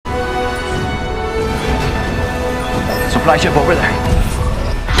Supply ship over there.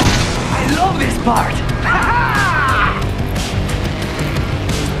 I love this part!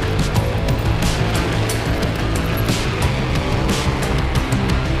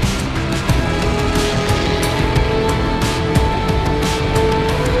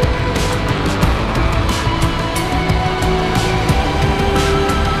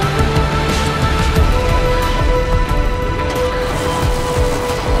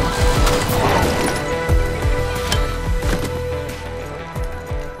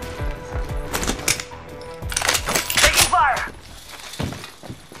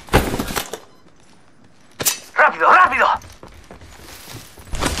 ¡Rápido, rápido!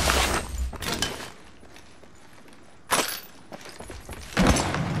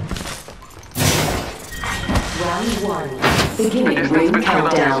 Round 1. The Beginning distance ring between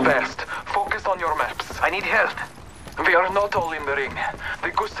us is countdown. vast. Focus on your maps. I need help. We are not all in the ring. The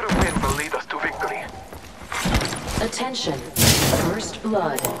Gustav win will lead us to victory. Attention. First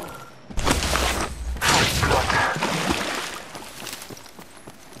blood. Blood.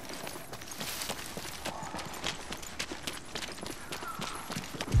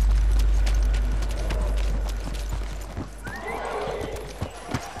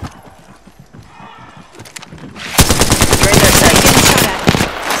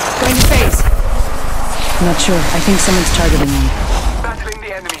 Going to phase. Not sure. I think someone's targeting me. Battling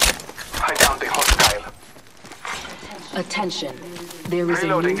the enemy. I downed the hostile. Attention. There is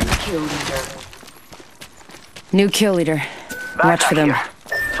Reloading. a new kill leader. New kill leader. Watch for them. Here.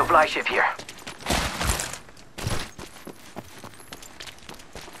 Supply ship here.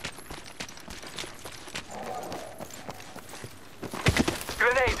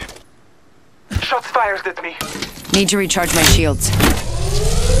 Grenade! Shots fired at me. Need to recharge my shields.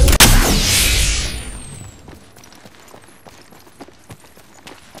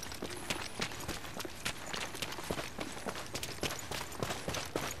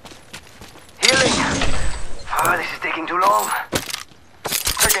 Healing! Ah, this is taking too long.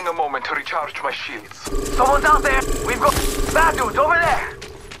 Taking a moment to recharge my shields. Someone's out there! We've got bad dudes over there!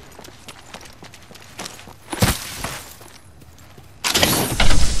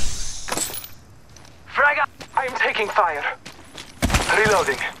 Frag out! I'm taking fire.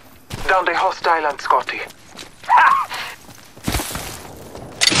 Reloading. Down the hostile and Scotty.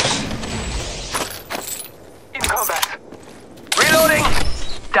 In combat. Reloading!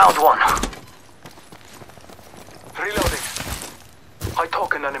 Downed one. Reloading. I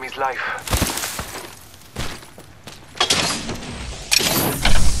took an enemy's life.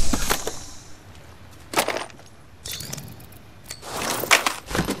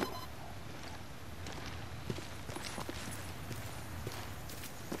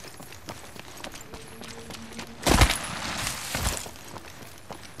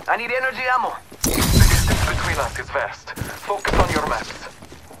 I need energy ammo. The distance between us is vast. Focus on your maps.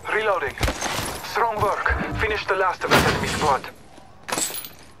 Reloading. Strong work. Finish the last of that enemy squad.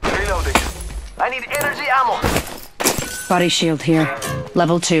 Reloading. I need energy ammo. Body shield here.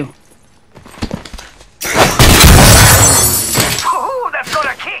 Level 2. Oh, that's got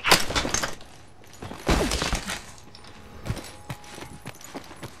a kick!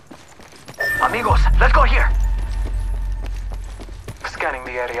 Amigos, let's go here. Scanning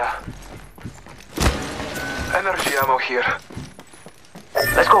the area. Energy ammo here.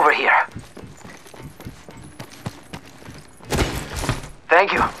 Let's go over here.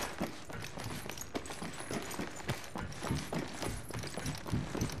 Thank you.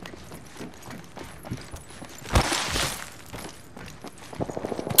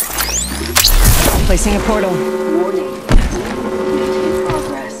 Placing a portal. Warning. In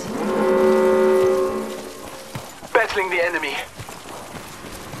progress. Battling the enemy.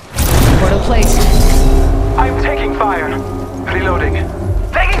 Portal placed. I'm taking fire. Reloading.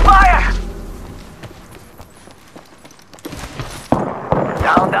 Taking fire!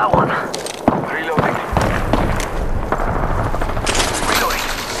 Down that one. Reloading. Reloading.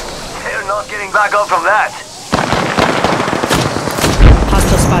 They're not getting back up from that.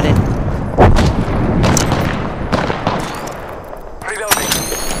 Hostile spotted. Reloading.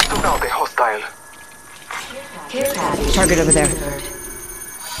 Took out the hostile. Care package. Target over there. delivered.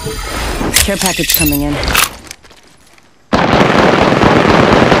 Care package coming in.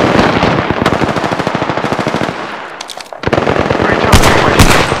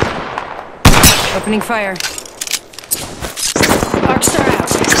 Opening fire. Arcstar out.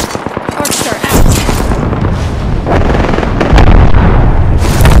 Arcstar out.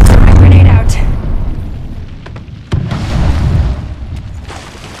 Grenade out.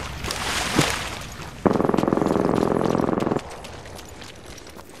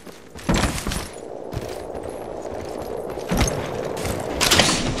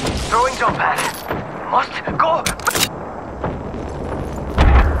 jump pad. Must go.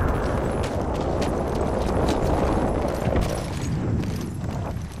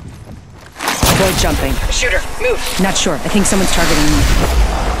 Avoid jumping. Shooter, move. Not sure. I think someone's targeting me.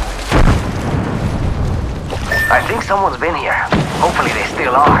 I think someone's been here. Hopefully they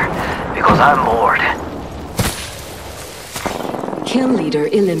still are, because I'm bored. Kill leader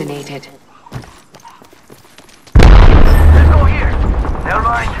eliminated. Let's go here. Never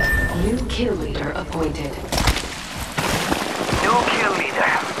mind. New kill leader appointed. New kill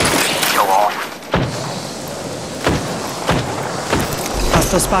leader. Show off.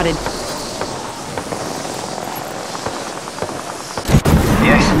 Hostile spotted.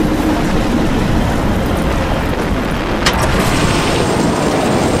 Yes.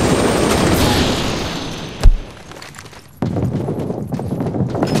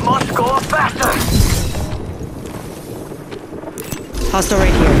 Must go faster. Hostile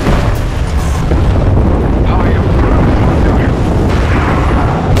right here. How are you?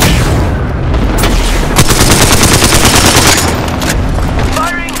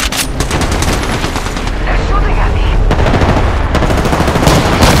 Firing. They're shooting at me.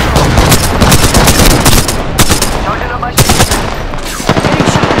 Charging up my shield. Getting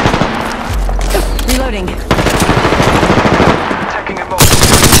shot. Reloading. Taking a moment.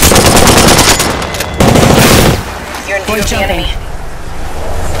 You're in view Avoid of the jumping. enemy.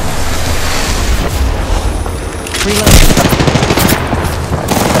 Reloading.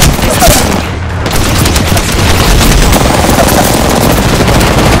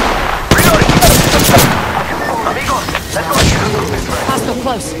 Reloading. Amigos, let's go here. Hostile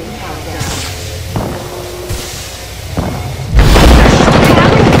close.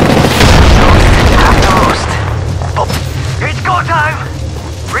 Toast. Oh, it's go time.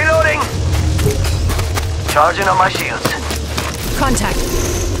 Reloading. Charging on my shields. Contact.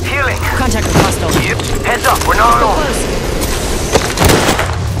 Healing. Contact with hostile. Yep. Heads up, we're not alone. Close.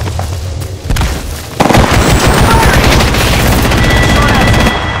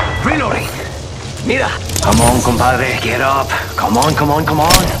 Reloading. Mira. Come on, compadre. Get up. Come on, come on, come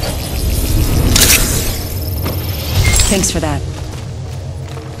on. Thanks for that.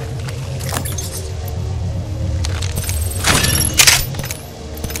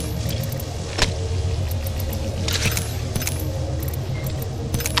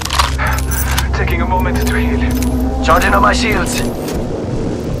 Taking a moment to heal. Charging on my shields.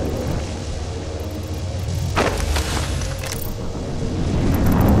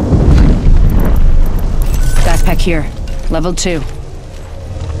 Backpack here. Level 2.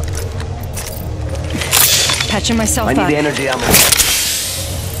 Patching myself I up. need energy ammo.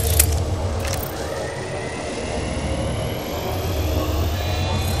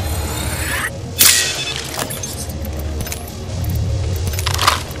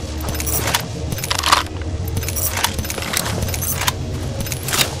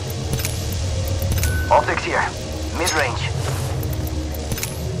 Optics here. Mid-range.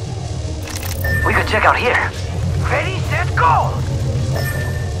 We could check out here. Ready, set, go!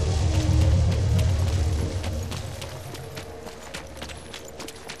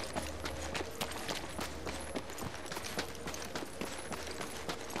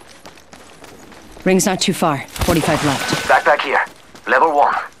 Ring's not too far. 45 left. Backpack here. Level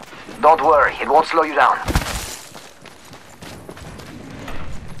 1. Don't worry, it won't slow you down.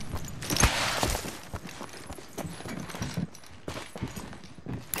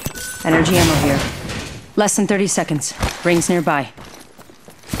 Energy ammo here. Less than 30 seconds. Ring's nearby.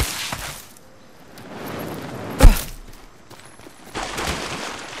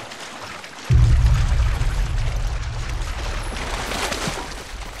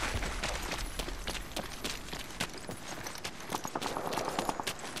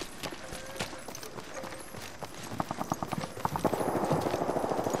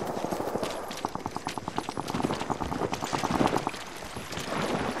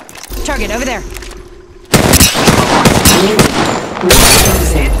 Target over there.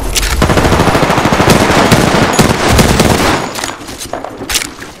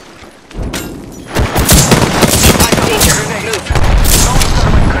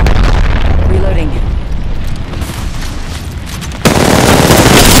 Reloading.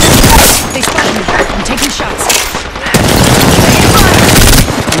 They spotted me. I'm taking shots.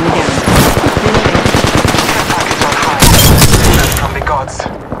 Enemy down. Reloading. Package on high. From the gods.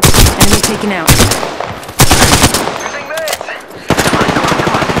 Enemy taken out. Using meds!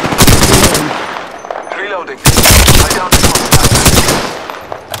 Reloading. Reloading. I downed the hostile.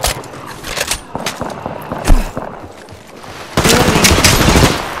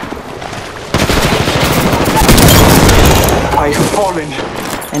 I've fallen.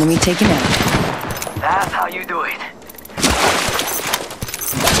 Enemy taken out. That's how you do it.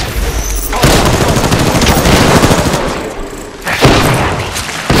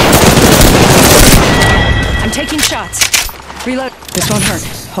 I'm taking shots. Reload. This won't hurt.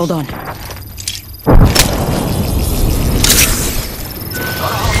 Hold on.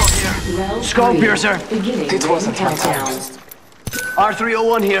 Round Skull three. piercer. Beginning It wasn't my countdown.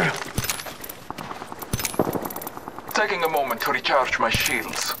 R301 here. Taking a moment to recharge my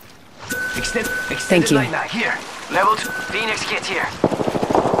shields. Extended you. light mag here. Level 2. Phoenix kit here.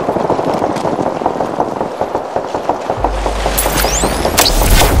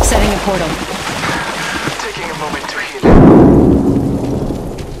 Setting a portal. Taking a moment to heal.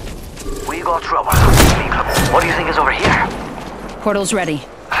 We got trouble. What do you think is over here? Portal's ready.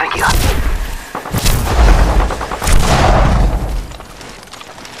 Thank you.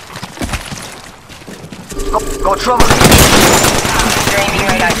 Got trouble. Changing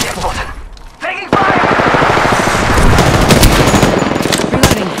right access button. Taking fire!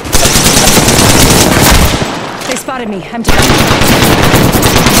 Reloading. They spotted me. I'm down.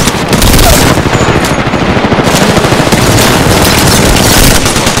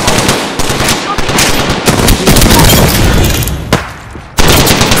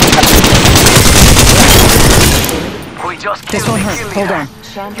 We just This killed won't the hurt. kill Hold leader.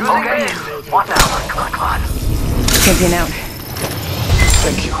 on. You okay? What now? Come on, come on. Champion out.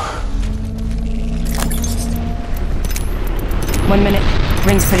 Thank you. 1 minute.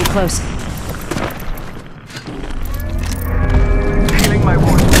 Ring's pretty close. Healing my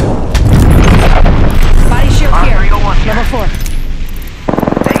wound. Body shield here. R301 here. Level 4.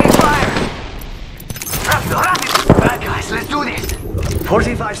 Taking fire! Rapid, rapid! Bad guys, let's do this!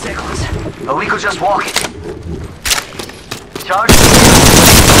 45 seconds. But we could just walk it. Charge.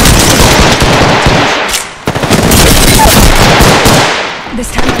 This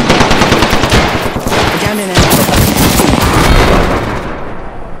time I'm down. Down in it.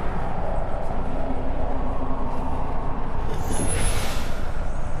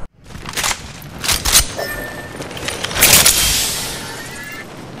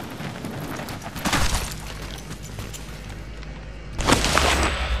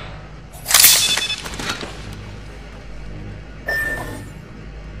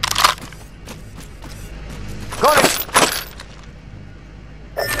 Got it!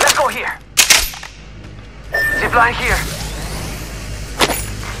 Let's go here. Zip line here.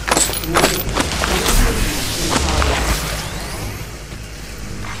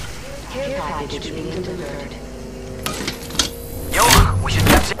 Care package being delivered. Yo, we should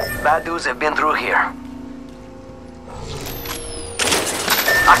catch it. Bad dudes have been through here.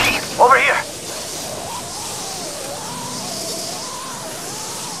 Aki, over here!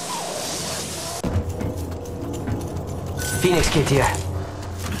 Phoenix kit here.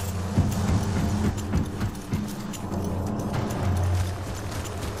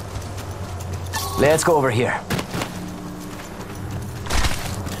 Let's go over here.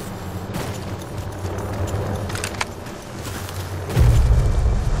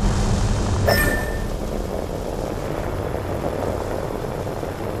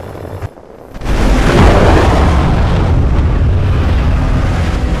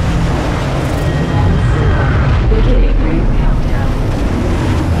 Beginning ring countdown.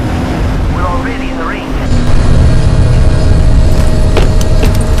 We're already in the ring.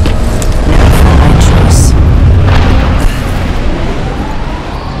 My choice.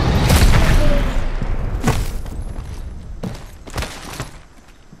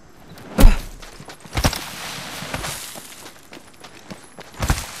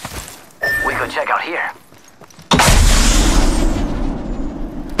 We could check out here.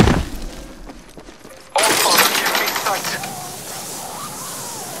 All father, give me sight.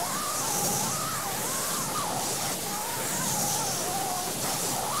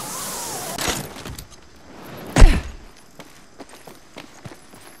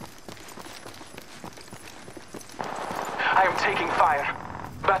 I am taking fire.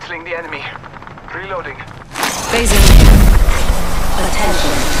 Battling the enemy. Reloading. Phasing.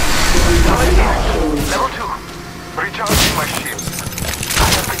 Attention. Level 2. Recharging my shields. I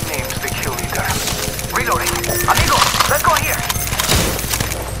have been named the kill leader. Reloading. Amigo, let's go here.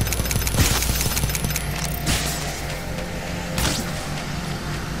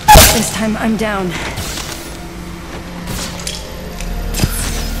 This time I'm down.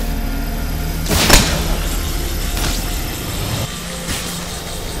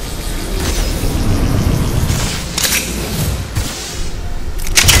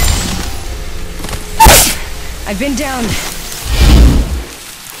 I've been down.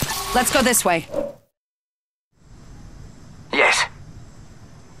 Let's go this way. Yes.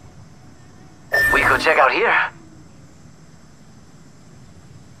 check out here.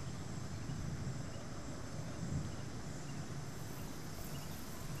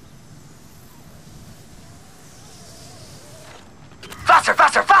 Faster,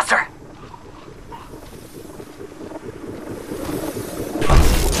 faster, faster!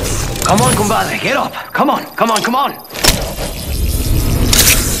 Come on, compadre, get up. Come on, come on, come on.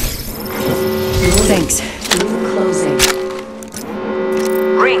 Thanks. Closing.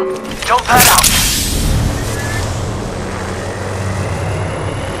 Ring, don't pad out.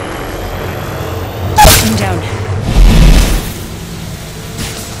 I'm down.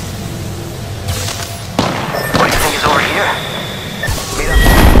 What do you think is over here? Mira.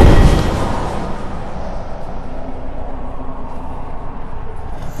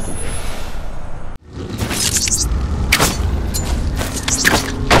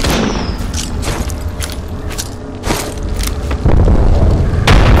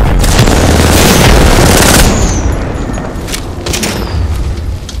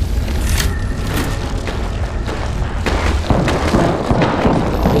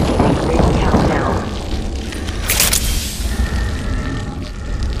 Beginning ring countdown.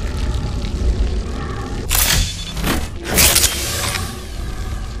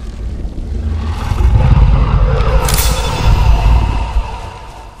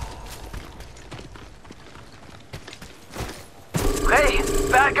 Hey,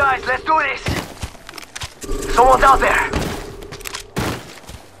 bad guys, let's do this! Someone's out there!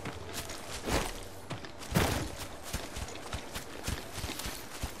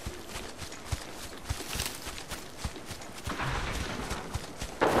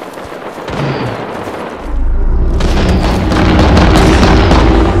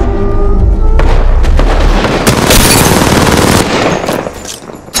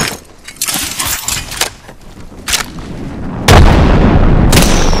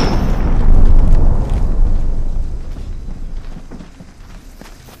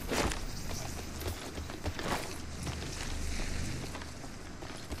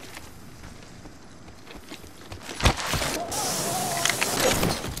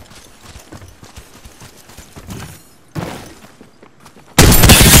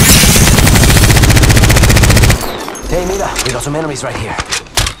 Hey, mira, we got some enemies right here.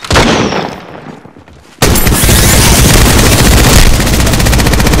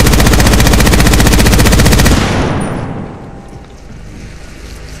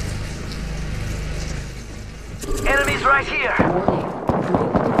 Enemies right here! Warning.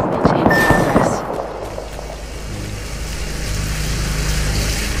 Group movement in progress.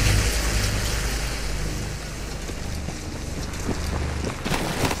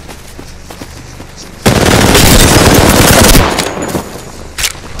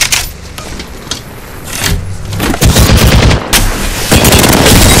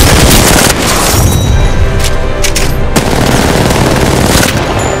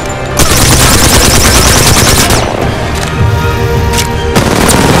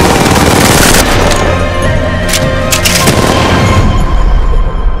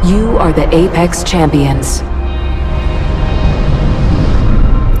 You are the Apex Champions.